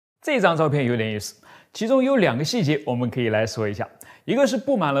这张照片有点意思，其中有2个细节我们可以来说一下。一个是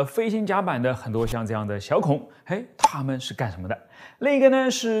布满了飞行甲板的很多像这样的小孔，它们是干什么的？另一个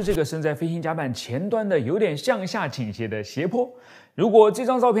呢是这个身在飞行甲板前端的有点向下倾斜的斜坡。如果这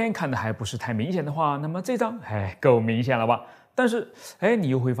张照片看的还不是太明显的话，那么这张够明显了吧？但是你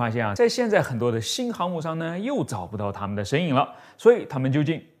又会发现啊，在现在很多的新航母上呢，又找不到它们的身影了。所以它们究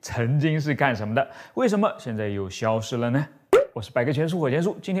竟曾经是干什么的？为什么现在又消失了呢？我是百科全书火箭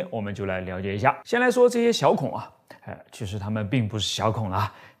叔，今天我们就来了解一下。先来说这些小孔啊，其实它们并不是小孔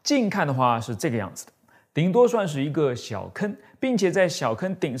啦，近看的话是这个样子的，顶多算是一个小坑，并且在小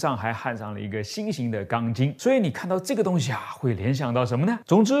坑顶上还焊上了一个新型的钢筋。所以你看到这个东西啊，会联想到什么呢？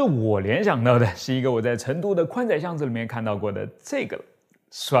总之，我联想到的是一个我在成都的宽窄巷子里面看到过的这个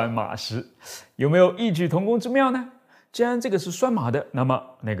拴马石，有没有异曲同工之妙呢？既然这个是拴马的，那么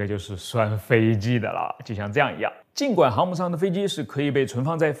那个就是拴飞机的了，就像这样一样。尽管航母上的飞机是可以被存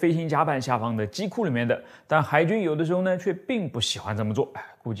放在飞行甲板下方的机库里面的，但海军有的时候呢却并不喜欢这么做，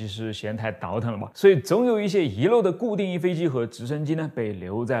估计是嫌太倒腾了吧。所以总有一些遗漏的固定翼飞机和直升机呢被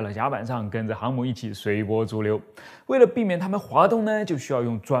留在了甲板上，跟着航母一起随波逐流。为了避免它们滑动呢，就需要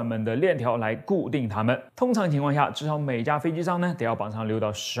用专门的链条来固定它们。通常情况下，至少每架飞机上呢得要绑上6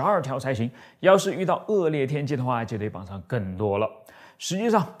到12条才行。要是遇到恶劣天气的话，就得绑上更多了。实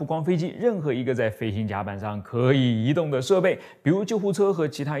际上，不光飞机，任何一个在飞行甲板上可以移动的设备，比如救护车和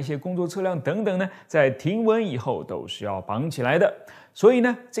其他一些工作车辆等等呢，在停稳以后都是要绑起来的。所以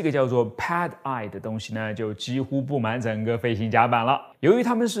呢，这个叫做 pad eye 的东西呢，就几乎布满整个飞行甲板了。由于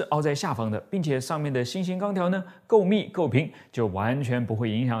它们是凹在下方的，并且上面的新型钢条呢够密够平，就完全不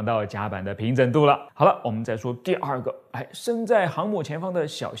会影响到甲板的平整度了。好了，我们再说第2个，身在航母前方的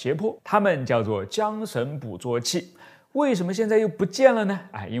小斜坡，它们叫做缰绳捕捉器。为什么现在又不见了呢？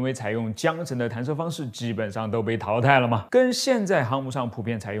因为采用缰绳的弹射方式基本上都被淘汰了嘛。跟现在航母上普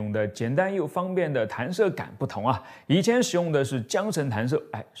遍采用的简单又方便的弹射杆不同啊，以前使用的是缰绳弹射，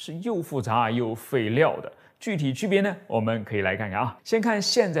是又复杂又费料的。具体区别呢，我们可以来看看啊。先看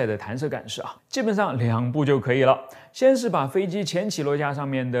现在的弹射杆式啊，基本上2步就可以了。先是把飞机前起落架上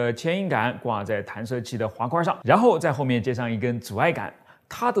面的牵引杆挂在弹射器的滑块上，然后在后面接上一根阻碍杆。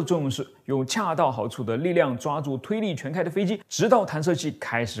它的作用是用恰到好处的力量抓住推力全开的飞机，直到弹射器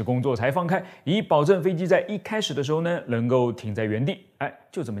开始工作才放开，以保证飞机在一开始的时候呢能够停在原地。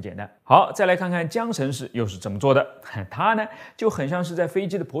就这么简单。好，再来看看缰绳式又是怎么做的。它呢就很像是在飞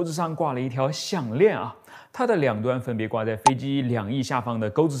机的脖子上挂了一条项链啊。它的2端分别挂在飞机2翼下方的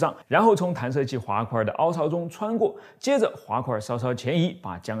钩子上，然后从弹射器滑块的凹槽中穿过，接着滑块稍稍前移，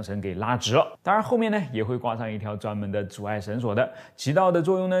把缰绳给拉直了。当然后面呢也会挂上一条专门的阻碍绳索的，起到的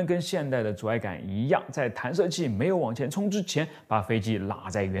作用呢跟现代的阻碍杆一样，在弹射器没有往前冲之前，把飞机拉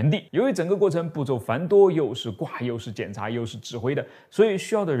在原地。由于整个过程步骤繁多，又是挂又是检查又是指挥的，所以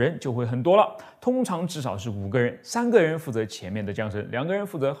需要的人就会很多了。通常至少是5个人，3个人负责前面的缰绳，2个人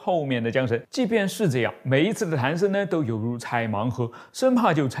负责后面的缰绳。即便是这样，每一次的弹射呢都犹如拆盲盒，生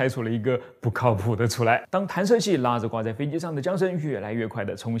怕就拆出了一个不靠谱的出来。当弹射器拉着挂在飞机上的缰绳越来越快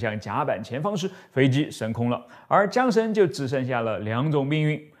地冲向甲板前方时，飞机升空了，而缰绳就只剩下了2种命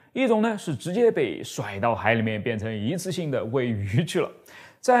运。一种呢是直接被甩到海里面，变成一次性的喂鱼去了。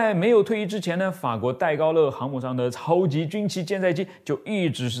在没有退役之前呢，法国戴高乐航母上的超级军旗舰载机就一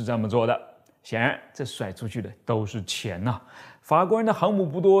直是这么做的。显然这甩出去的都是钱呐。法国人的航母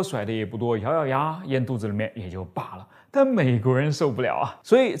不多，甩的也不多，咬咬牙咽肚子里面也就罢了，但美国人受不了啊，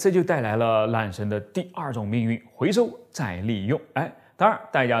所以这就带来了缆绳的第2种命运，回收再利用。当然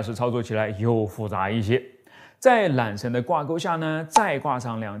代价是操作起来又复杂一些。在缆绳的挂钩下呢，再挂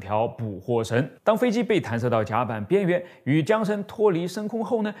上2条捕获绳。当飞机被弹射到甲板边缘，与缰绳脱离升空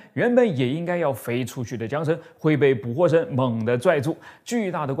后呢，原本也应该要飞出去的缰绳会被捕获绳猛地拽住，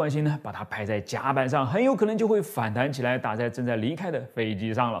巨大的惯性呢，把它拍在甲板上，很有可能就会反弹起来，打在正在离开的飞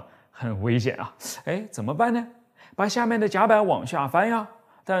机上了，很危险啊！怎么办呢？把下面的甲板往下翻呀，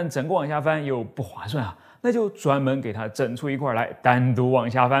但整个往下翻又不划算啊。那就专门给它整出一块来，单独往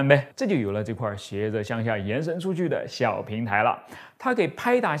下翻呗，这就有了这块斜着向下延伸出去的小平台了。它给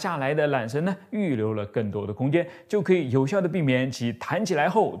拍打下来的缆绳呢预留了更多的空间，就可以有效的避免其弹起来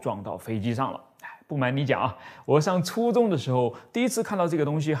后撞到飞机上了。不瞒你讲啊，我上初中的时候第一次看到这个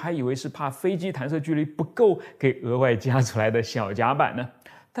东西，还以为是怕飞机弹射距离不够给额外加出来的小甲板呢。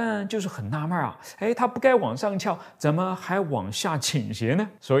但就是很纳闷啊，它不该往上翘，怎么还往下倾斜呢？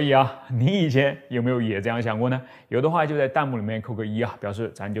所以啊，你以前有没有也这样想过呢？有的话就在弹幕里面扣个1啊，表示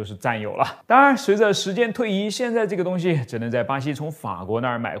咱就是战友了。当然，随着时间推移，现在这个东西只能在巴西从法国那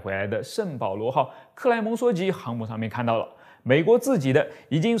儿买回来的圣保罗号克莱蒙梭级航母上面看到了。美国自己的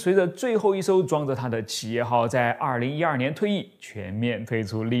已经随着最后一艘装着它的企业号在2012年退役，全面退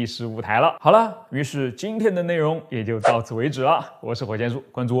出历史舞台了。好了，于是今天的内容也就到此为止了。我是火箭叔，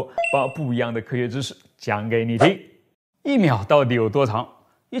关注我，把不一样的科学知识讲给你听。1秒到底有多长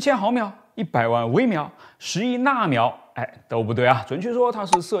？1000毫秒、100万微秒、10亿纳秒？都不对啊！准确说，它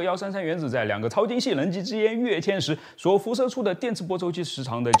是铯133原子在2个超精细能级之间跃迁时所辐射出的电磁波周期时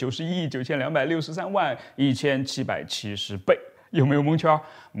长的91.92631770倍。有没有蒙圈？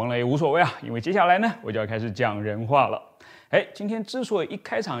蒙了也无所谓啊，因为接下来呢，我就要开始讲人话了。今天之所以一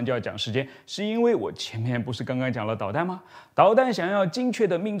开场就要讲时间，是因为我前面不是刚刚讲了导弹吗？导弹想要精确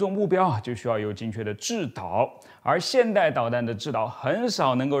的命中目标，就需要有精确的制导，而现代导弹的制导很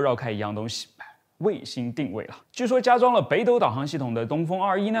少能够绕开一样东西。卫星定位了。据说加装了北斗导航系统的东风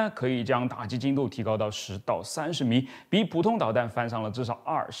21呢，可以将打击精度提高到10到30米，比普通导弹翻上了至少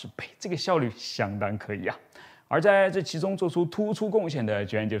20倍，这个效率相当可以啊。而在这其中做出突出贡献的，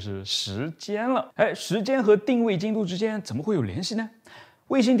居然就是时间了。时间和定位精度之间怎么会有联系呢？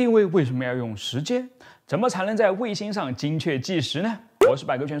卫星定位为什么要用时间？怎么才能在卫星上精确计时呢？我是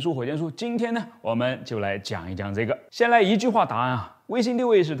百科全书火箭叔，今天呢，我们就来讲一讲这个。先来一句话答案啊。卫星定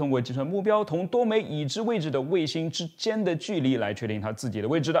位是通过计算目标同多枚已知位置的卫星之间的距离来确定它自己的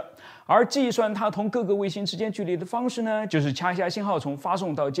位置的，而计算它同各个卫星之间距离的方式呢，就是掐下信号从发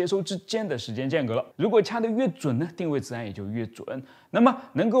送到接收之间的时间间隔了。如果掐得越准呢，定位自然也就越准。那么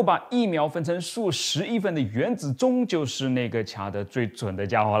能够把1秒分成数10亿份的原子钟，就是那个掐得最准的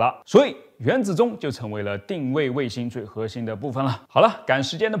家伙了。所以原子钟就成为了定位卫星最核心的部分了。好了，赶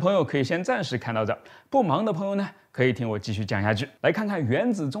时间的朋友可以先暂时看到这儿，不忙的朋友呢，可以听我继续讲下去，来看看原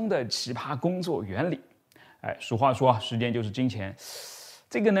子钟的奇葩工作原理。俗话说啊，时间就是金钱。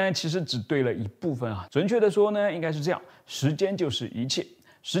这个呢，其实只对了一部分啊。准确的说呢，应该是这样：时间就是一切。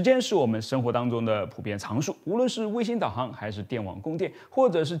时间是我们生活当中的普遍常数，无论是卫星导航，还是电网供电，或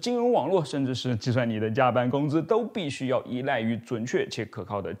者是金融网络，甚至是计算你的加班工资，都必须要依赖于准确且可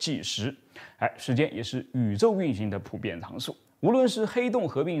靠的计时。时间也是宇宙运行的普遍常数。无论是黑洞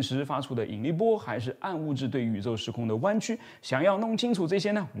合并时发出的引力波，还是暗物质对宇宙时空的弯曲，想要弄清楚这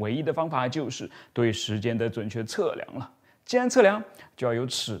些呢，唯一的方法就是对时间的准确测量了。既然测量，就要有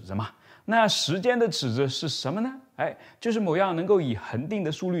尺子嘛。那时间的尺子是什么呢？就是某样能够以恒定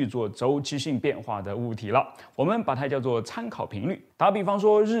的速率做周期性变化的物体了。我们把它叫做参考频率。打比方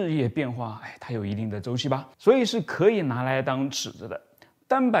说日夜变化，它有一定的周期吧，所以是可以拿来当尺子的。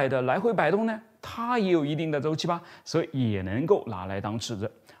单摆的来回摆动呢，它也有一定的周期吧，所以也能够拿来当尺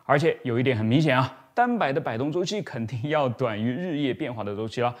子。而且有一点很明显啊，单摆的摆动周期肯定要短于日夜变化的周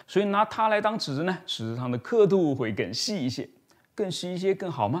期了，所以拿它来当尺子呢，尺子上的刻度会更细一些。更细一些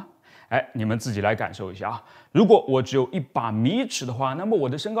更好吗？你们自己来感受一下啊。如果我只有1把米尺的话，那么我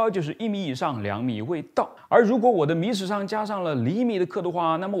的身高就是1米以上2米未到。而如果我的米尺上加上了厘米的刻度的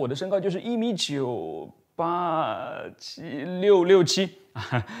话，那么我的身高就是1米9、8、7、6、7。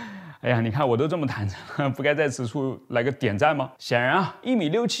你看我都这么坦诚，不该在此处来个点赞吗？显然啊，1米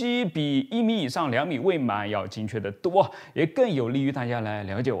67比1米以上2米未满要精确得多，也更有利于大家来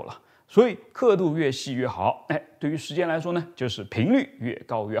了解我了。所以刻度越细越好。对于时间来说呢，就是频率越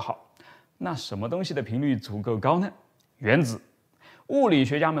高越好。那什么东西的频率足够高呢？原子。物理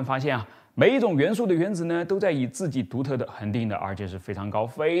学家们发现啊，每一种元素的原子呢，都在以自己独特的、恒定的，而且是非常高、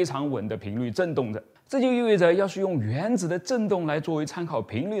非常稳的频率振动着。这就意味着，要是用原子的振动来作为参考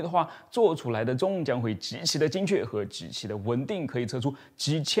频率的话，做出来的钟将会极其的精确和极其的稳定，可以测出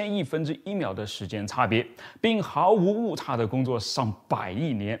几千亿分之1秒的时间差别，并毫无误差的工作上百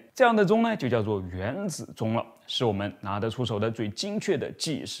亿年。这样的钟呢，就叫做原子钟了，是我们拿得出手的最精确的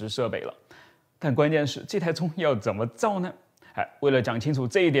计时设备了。但关键是，这台钟要怎么造呢？为了讲清楚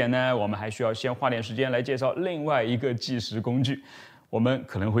这一点呢，我们还需要先花点时间来介绍另外一个计时工具，我们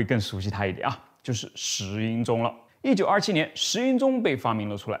可能会更熟悉它一点啊，就是石英钟了。1927年，石英钟被发明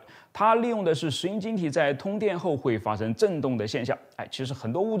了出来，它利用的是石英晶体在通电后会发生振动的现象。其实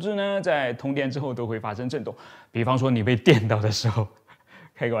很多物质呢，在通电之后都会发生振动，比方说你被电到的时候。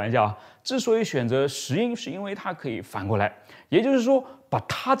开个玩笑啊，之所以选择石英，是因为它可以反过来，也就是说，把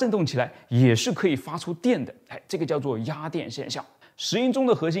它振动起来也是可以发出电的。这个叫做压电现象。石英钟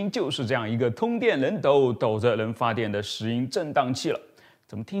的核心就是这样一个通电能抖，抖着能发电的石英振荡器了。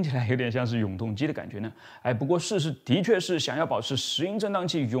怎么听起来有点像是永动机的感觉呢？不过事实的确是，想要保持石英振荡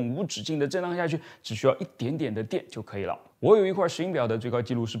器永无止境的振荡下去，只需要一点点的电就可以了。我有一块石英表的最高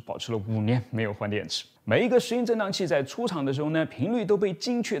记录是保持了5年没有换电池。每一个石英振荡器在出厂的时候呢，频率都被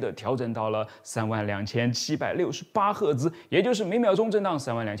精确的调整到了32768赫兹，也就是每秒钟振荡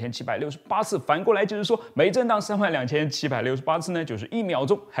32768次。反过来就是说，每振荡32768次呢，就是1秒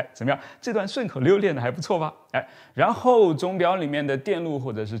钟。怎么样？这段顺口溜练的还不错吧？然后钟表里面的电路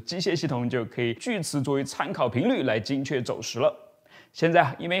或者是机械系统就可以据此作为参考频率来精确走时了。现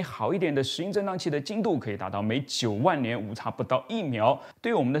在，因为好一点的石英振荡器的精度可以达到每9万年误差不到1秒，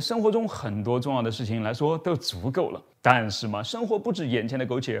对于我们的生活中很多重要的事情来说都足够了。但是嘛，生活不止眼前的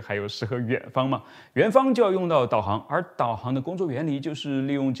苟且，还有诗和远方嘛。远方就要用到导航，而导航的工作原理就是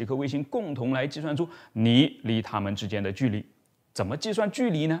利用几颗卫星共同来计算出你离它们之间的距离。怎么计算距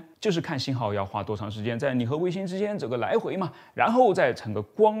离呢？就是看信号要花多长时间在你和卫星之间走个来回嘛，然后再乘个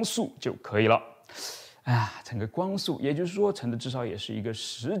光速就可以了。乘个光速，也就是说乘的至少也是一个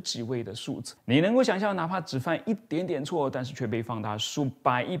10几位的数字。你能够想象哪怕只犯一点点错，但是却被放大数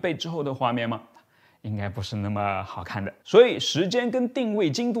百亿倍之后的画面吗？应该不是那么好看的。所以时间跟定位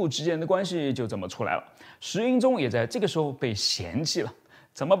精度之间的关系就这么出来了。石英钟也在这个时候被嫌弃了，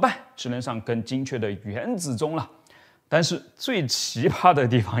怎么办？只能上更精确的原子钟了。但是最奇葩的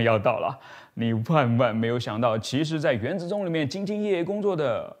地方要到了，你万万没有想到，其实在原子钟里面兢兢业业工作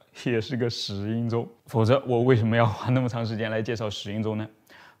的也是个石英钟。否则我为什么要花那么长时间来介绍石英钟呢？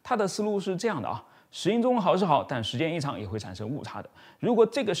他的思路是这样的啊，石英钟好是好，但时间一长也会产生误差的。如果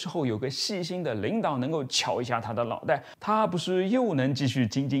这个时候有个细心的领导能够敲一下他的脑袋，他不是又能继续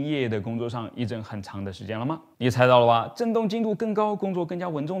兢兢业业的工作上一阵很长的时间了吗？你猜到了吧？振动精度更高、工作更加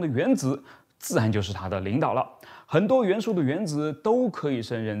稳重的原子，自然就是他的领导了。很多元素的原子都可以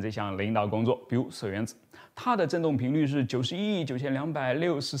胜任这项领导工作，比如铯原子，它的振动频率是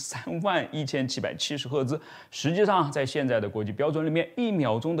9192631770赫兹。实际上，在现在的国际标准里面，1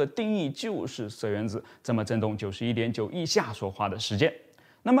秒钟的定义就是铯原子这么振动91.9亿下所花的时间。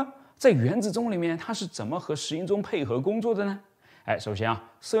那么，在原子钟里面，它是怎么和石英钟配合工作的呢？首先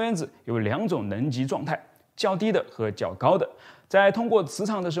铯原子有2种能级状态，较低的和较高的。在通过磁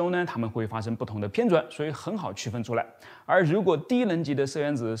场的时候呢，它们会发生不同的偏转，所以很好区分出来。而如果低能级的铯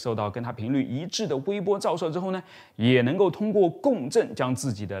原子受到跟它频率一致的微波照射之后呢，也能够通过共振将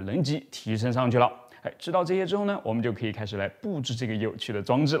自己的能级提升上去了。知道这些之后呢，我们就可以开始来布置这个有趣的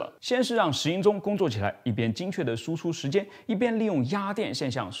装置了。先是让石英钟工作起来，一边精确的输出时间，一边利用压电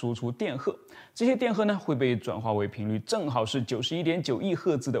现象输出电荷。这些电荷呢会被转化为频率正好是91.9亿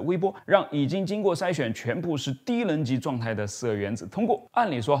赫兹的微波，让已经经过筛选全部是低能级状态的铯原子通过。按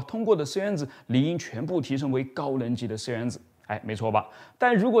理说，通过的铯原子理应全部提升为高能级的铯原子。没错吧？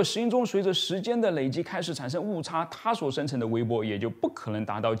但如果石英钟随着时间的累积开始产生误差，它所生成的微波也就不可能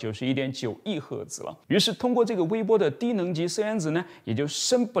达到91.9亿赫兹了。于是，通过这个微波的低能级铯原子呢，也就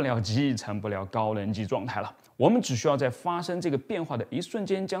升不了级，成不了高能级状态了。我们只需要在发生这个变化的一瞬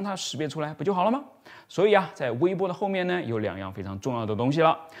间将它识别出来，不就好了吗？所以在微波的后面呢，有2样非常重要的东西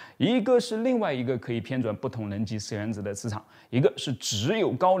了，一个是另外一个可以偏转不同能级铯原子的磁场，一个是只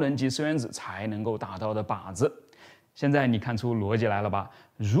有高能级铯原子才能够达到的靶子。现在你看出逻辑来了吧？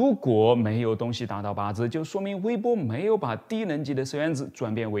如果没有东西打到靶子，就说明微波没有把低能级的铯原子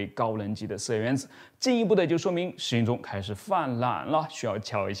转变为高能级的铯原子，进一步的就说明石英钟开始犯懒了，需要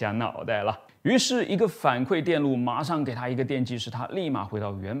敲一下脑袋了。于是，一个反馈电路马上给它一个电击，使它立马回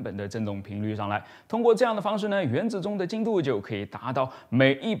到原本的振动频率上来。通过这样的方式呢，原子钟的精度就可以达到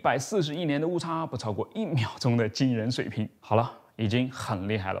每140亿年的误差不超过1秒钟的惊人水平。好了。已经很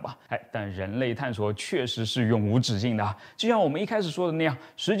厉害了吧？但人类探索确实是永无止境的。就像我们一开始说的那样，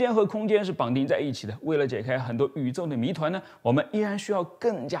时间和空间是绑定在一起的。为了解开很多宇宙的谜团呢，我们依然需要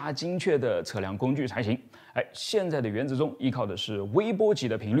更加精确的测量工具才行。现在的原子钟依靠的是微波级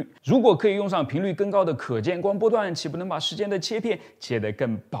的频率，如果可以用上频率更高的可见光波段，岂不能把时间的切片切得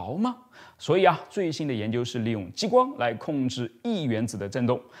更薄吗？所以最新的研究是利用激光来控制异原子的振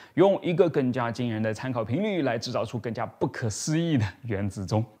动，用一个更加惊人的参考频率来制造出更加不可思议的原子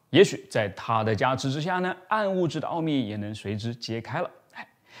钟。也许在它的加持之下呢，暗物质的奥秘也能随之揭开了。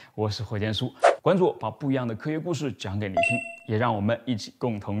我是火箭叔，关注我，把不一样的科学故事讲给你听，也让我们一起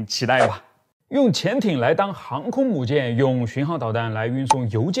共同期待吧。用潜艇来当航空母舰，用巡航导弹来运送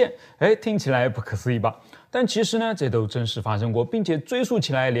邮件，听起来不可思议吧？但其实呢，这都真实发生过，并且追溯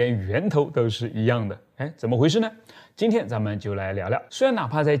起来连源头都是一样的。怎么回事呢？今天咱们就来聊聊。虽然哪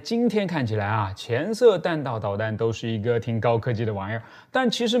怕在今天看起来潜射弹道导弹都是一个挺高科技的玩意儿，但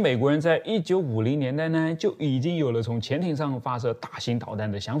其实美国人在1950年代呢就已经有了从潜艇上发射大型导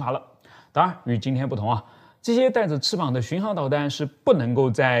弹的想法了。当然，与今天不同这些带着翅膀的巡航导弹是不能够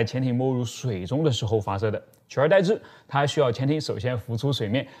在潜艇没入水中的时候发射的，取而代之，它需要潜艇首先浮出水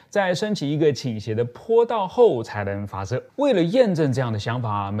面，再升起一个倾斜的坡道后才能发射。为了验证这样的想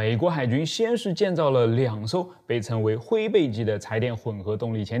法，美国海军先是建造了2艘被称为灰背级的柴电混合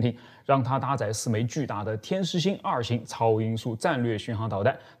动力潜艇，让它搭载4枚巨大的天狮星2型超音速战略巡航导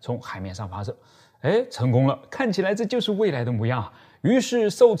弹从海面上发射。成功了，看起来这就是未来的模样啊。于是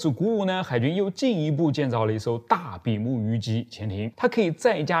受此鼓舞呢，海军又进一步建造了一艘大比目鱼级潜艇，它可以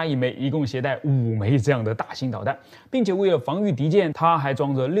再加1枚，一共携带5枚这样的大型导弹，并且为了防御敌舰，它还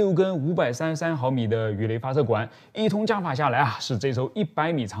装着6根533毫米的鱼雷发射管，一通加法下来啊，使这艘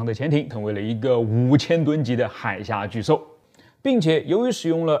100米长的潜艇成为了一个5000吨级的海下巨兽。并且由于使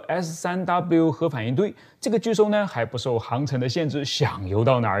用了 S3W 核反应堆，这个巨兽呢还不受航程的限制，想游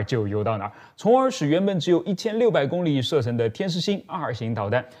到哪儿就游到哪儿，从而使原本只有1600公里射程的天狮星2型导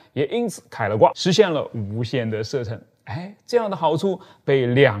弹也因此开了挂，实现了无限的射程。这样的好处被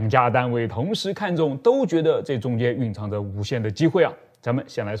2家单位同时看中，都觉得这中间蕴藏着无限的机会啊。咱们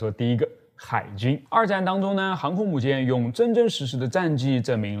先来说第一个。海军2战当中呢，航空母舰用真真实实的战绩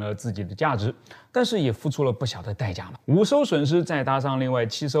证明了自己的价值，但是也付出了不小的代价嘛。5艘损失，再搭上另外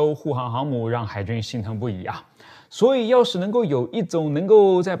7艘护航航母，让海军心疼不已啊。所以，要是能够有一种能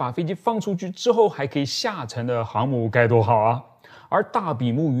够在把飞机放出去之后还可以下沉的航母，该多好啊！而大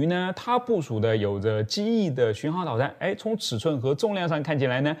比目鱼呢，它部署的有着机翼的巡航导弹，从尺寸和重量上看起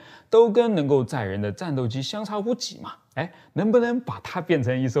来呢，都跟能够载人的战斗机相差无几嘛。能不能把它变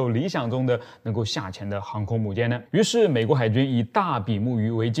成一艘理想中的能够下潜的航空母舰呢？于是美国海军以大比目鱼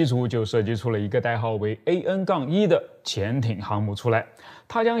为基础，就设计出了一个代号为 AN-1 的潜艇航母出来。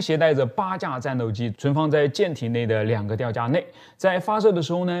它将携带着8架战斗机存放在舰体内的2个吊架内，在发射的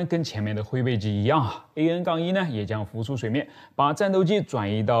时候呢，跟前面的灰背机一样啊 ，AN-1 呢也将浮出水面，把战斗机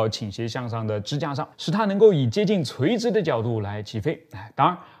转移到倾斜向上的支架上，使它能够以接近垂直的角度来起飞。当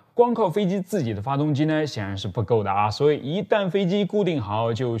然，光靠飞机自己的发动机呢，显然是不够的啊，所以一旦飞机固定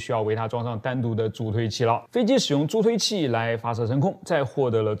好，就需要为它装上单独的助推器了。飞机使用助推器来发射升空，在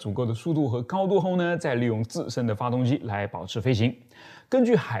获得了足够的速度和高度后呢，再利用自身的发动机来保持飞行。根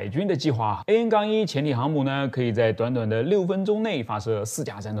据海军的计划 ，AN-1 潜艇航母呢，可以在短短的6分钟内发射4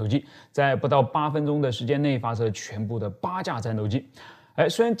架战斗机，在不到8分钟的时间内发射全部的8架战斗机。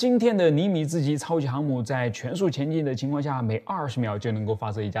虽然今天的尼米兹级超级航母在全速前进的情况下，每20秒就能够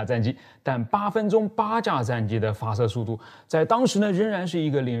发射1架战机，但8分钟8架战机的发射速度，在当时呢，仍然是一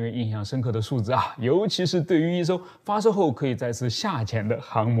个令人印象深刻的数字啊！尤其是对于一艘发射后可以再次下潜的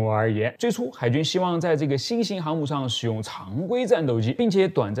航母而言。最初，海军希望在这个新型航母上使用常规战斗机，并且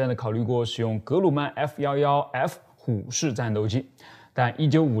短暂的考虑过使用格鲁曼 F-11F 虎式战斗机。但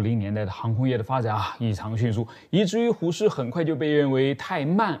1950年代的航空业的发展异常迅速，以至于虎式很快就被认为太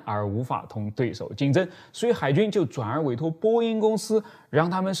慢而无法同对手竞争，所以海军就转而委托波音公司，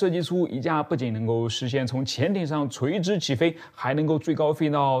让他们设计出一架不仅能够实现从潜艇上垂直起飞，还能够最高飞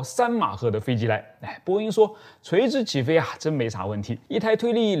到3马赫的飞机来。波音说垂直起飞真没啥问题，一台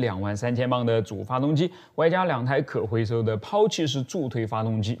推力23000磅的主发动机，外加2台可回收的抛弃式助推发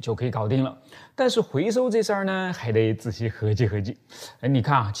动机就可以搞定了。但是回收这事儿呢，还得仔细合计合计。你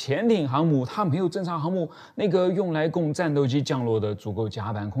看潜艇航母它没有正常航母那个用来供战斗机降落的足够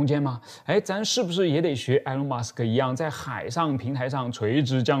甲板空间吗？咱是不是也得学埃隆·马斯克一样，在海上平台上垂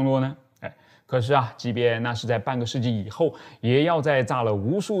直降落呢？可是即便那是在半个世纪以后，也要在炸了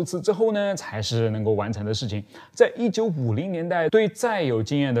无数次之后呢，才是能够完成的事情。在1950年代，对再有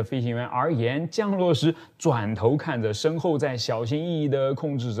经验的飞行员而言，降落时转头看着身后在小心翼翼地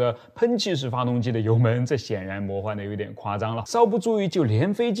控制着喷气式发动机的油门，这显然魔幻的有点夸张了。稍不注意，就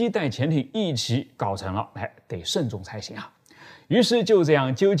连飞机带潜艇一起搞成了，得慎重才行啊。于是就这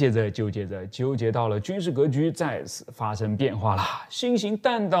样纠结到了军事格局再次发生变化了。新型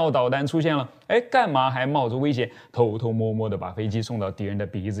弹道导弹出现了，干嘛还冒着危险偷偷摸摸的把飞机送到敌人的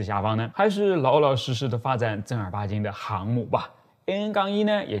鼻子下方呢？还是老老实实的发展正儿八经的航母吧。AN-1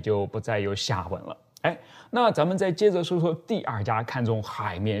 呢也就不再有下文了。那咱们再接着说说第2家看中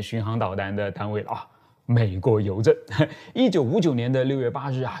海面巡航导弹的单位了美国邮政。1959年的6月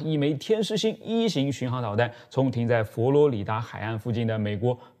8日一枚天狮星1型巡航导弹从停在佛罗里达海岸附近的美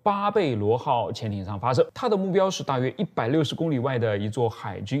国巴贝罗号潜艇上发射，它的目标是大约160公里外的一座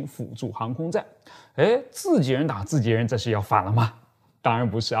海军辅助航空站。自己人打自己人，这是要反了吗？当然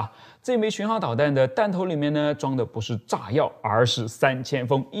不是啊，这枚巡航导弹的弹头里面呢装的不是炸药，而是3000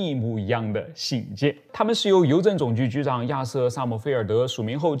封一模一样的信件。它们是由邮政总局局长亚瑟·萨默菲尔德署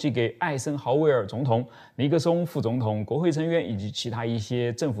名后寄给艾森豪威尔总统、尼克松副总统、国会成员以及其他一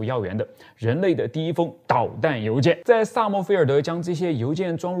些政府要员的人类的第一封导弹邮件。在萨默菲尔德将这些邮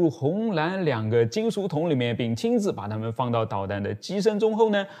件装入红蓝2个金属桶里面，并亲自把它们放到导弹的机身中后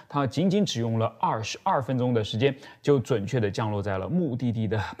呢，他仅仅只用了22分钟的时间，就准确地降落在了目的地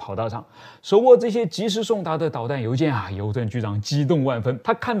的跑道上。手握这些及时送达的导弹邮件啊，邮政局长激动万分，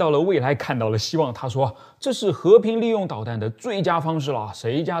他看到了未来，看到了希望。他说：“这是和平利用导弹的最佳方式了，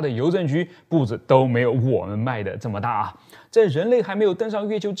谁家的邮政局步子都没有我们迈的这么大啊！在人类还没有登上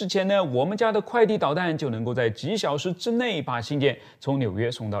月球之前呢，我们家的快递导弹就能够在几小时之内把信件从纽约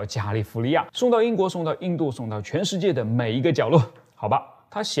送到加利福尼亚，送到英国，送到印度，送到全世界的每一个角落。”好吧，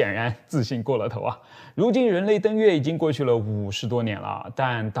他显然自信过了头啊！如今人类登月已经过去了50多年了，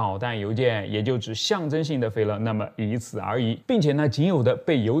但导弹邮件也就只象征性的飞了那么一次而已，并且呢，仅有的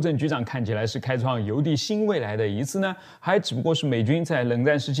被邮政局长看起来是开创邮递新未来的一次呢，还只不过是美军在冷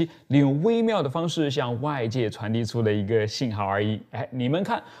战时期利用微妙的方式向外界传递出的一个信号而已。哎，你们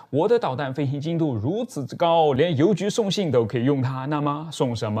看，我的导弹飞行精度如此之高，连邮局送信都可以用它，那么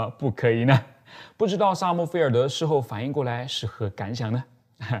送什么不可以呢？不知道萨默菲尔德事后反应过来是何感想呢？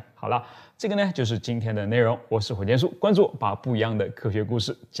好了，这个呢就是今天的内容。我是火箭叔，关注我，把不一样的科学故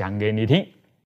事讲给你听。